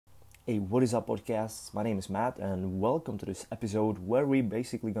Hey, what is up, podcast? My name is Matt, and welcome to this episode where we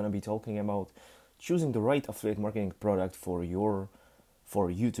basically gonna be talking about choosing the right affiliate marketing product for you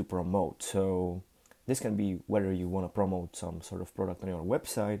to promote. So this can be whether you want to promote some sort of product on your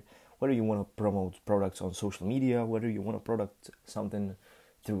website, whether you want to promote products on social media, whether you want to product something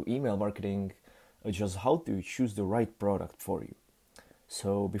through email marketing, just how to choose the right product for you.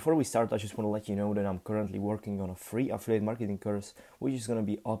 So before we start, I just want to let you know that I'm currently working on a free affiliate marketing course, which is gonna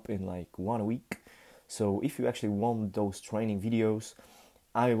be up in like 1 week. So if you actually want those training videos,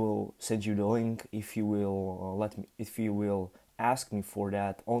 I will send you the link if you will if you will ask me for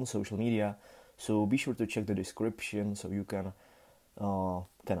that on social media. So be sure to check the description so you can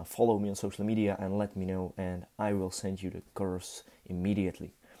kind of follow me on social media and let me know, and I will send you the course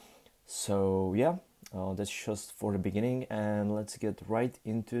immediately. So yeah, that's just for the beginning, and let's get right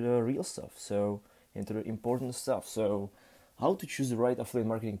into the real stuff. So into the important stuff. So how to choose the right affiliate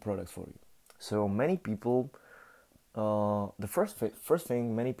marketing product for you. So many people, the first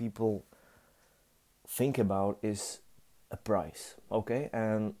thing many people think about is a price. Okay,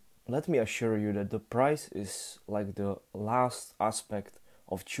 and let me assure you that the price is like the last aspect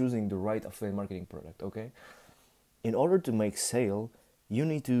of choosing the right affiliate marketing product. Okay, in order to make sale, you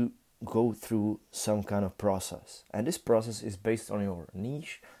need to go through some kind of process, and this process is based on your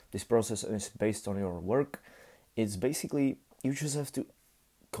niche. This process is based on your work. It's basically you just have to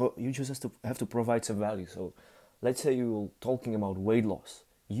have to provide some value. So let's say you're talking about weight loss.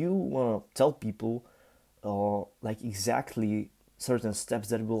 You want to tell people like exactly certain steps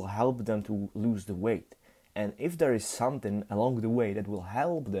that will help them to lose the weight, and if there is something along the way that will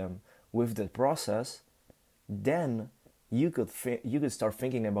help them with that process, then you could start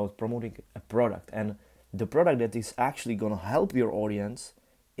thinking about promoting a product, and the product that is actually going to help your audience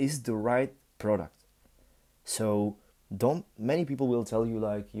is the right product. So don't many people will tell you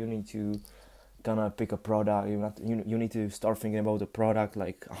like you need to kind of pick a product, you need to start thinking about the product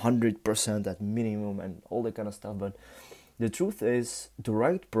like 100% at minimum and all that kind of stuff. But the truth is the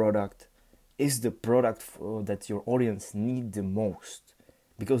right product is the product that your audience need the most,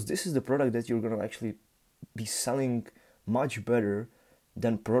 because this is the product that you're going to actually be selling much better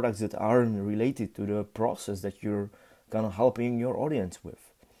than products that aren't related to the process that you're kind of helping your audience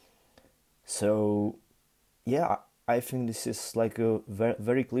with. So yeah, I think this is like a very,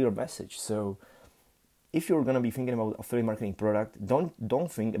 very clear message. So if you're gonna be thinking about affiliate marketing product,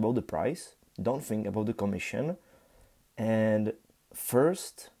 don't think about the price, don't think about the commission, and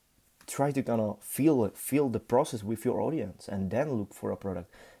first try to kind of feel the process with your audience, and then look for a product.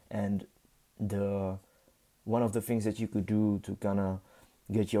 And the one of the things that you could do to kind of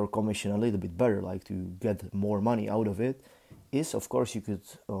get your commission a little bit better, like to get more money out of it, is of course you could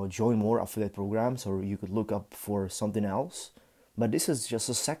join more affiliate programs, or you could look up for something else. But this is just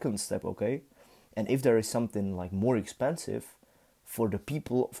a second step, okay? And if there is something like more expensive for the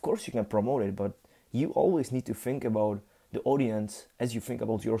people, of course you can promote it, but you always need to think about the audience as you think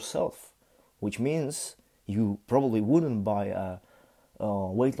about yourself, which means you probably wouldn't buy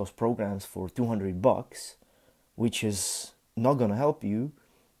weight loss programs for $200, which is not gonna help you,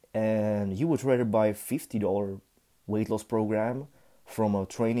 and you would rather buy a $50 weight loss program from a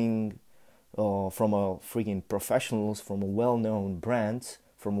training, from a freaking professionals, from a well-known brand,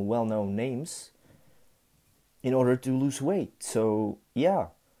 from a well-known names, in order to lose weight. So yeah,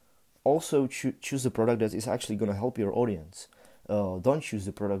 also choose the product that is actually gonna help your audience. Don't choose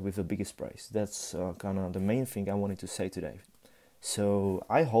the product with the biggest price. That's kind of the main thing I wanted to say today. So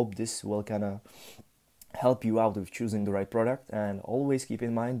I hope this will kind of help you out with choosing the right product, and always keep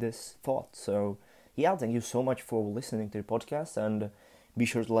in mind this thought. So yeah, thank you so much for listening to the podcast, and be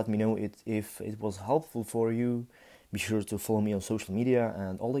sure to let me know if it was helpful for you. Be sure to follow me on social media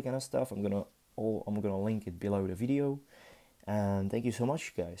and all that kind of stuff. I'm gonna link it below the video. And thank you so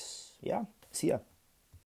much, guys. Yeah, see ya.